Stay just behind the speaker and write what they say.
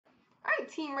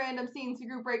team random C&C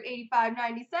group break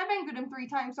 8597. Good 3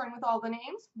 times starting with all the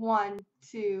names. 1,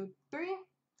 2, 3.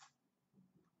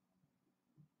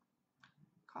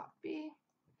 Copy.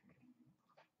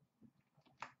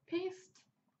 Paste.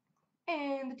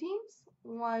 And the teams.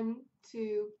 1,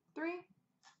 2, 3.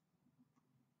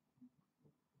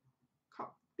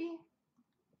 Copy.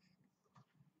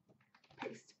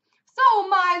 Paste. So,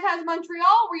 Mize has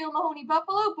Montreal, Real Mahoney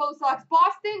Buffalo, Bo Sox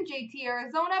Boston, JT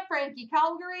Arizona, Frankie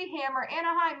Calgary, Hammer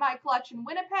Anaheim, My Collection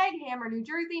Winnipeg, Hammer New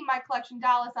Jersey, My Collection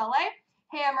Dallas LA,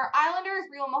 Hammer Islanders,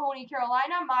 Real Mahoney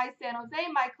Carolina, Mize San Jose,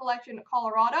 My Collection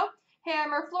Colorado,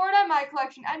 Hammer Florida, My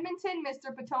Collection Edmonton,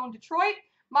 Mr. Patone Detroit,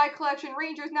 My Collection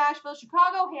Rangers Nashville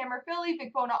Chicago, Hammer Philly,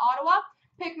 Big Bona Ottawa,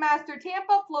 Pickmaster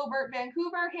Tampa, Flobert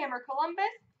Vancouver, Hammer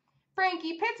Columbus,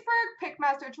 Frankie Pittsburgh,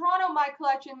 Pickmaster Toronto, My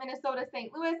Collection Minnesota St.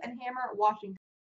 Louis, and Hammer Washington.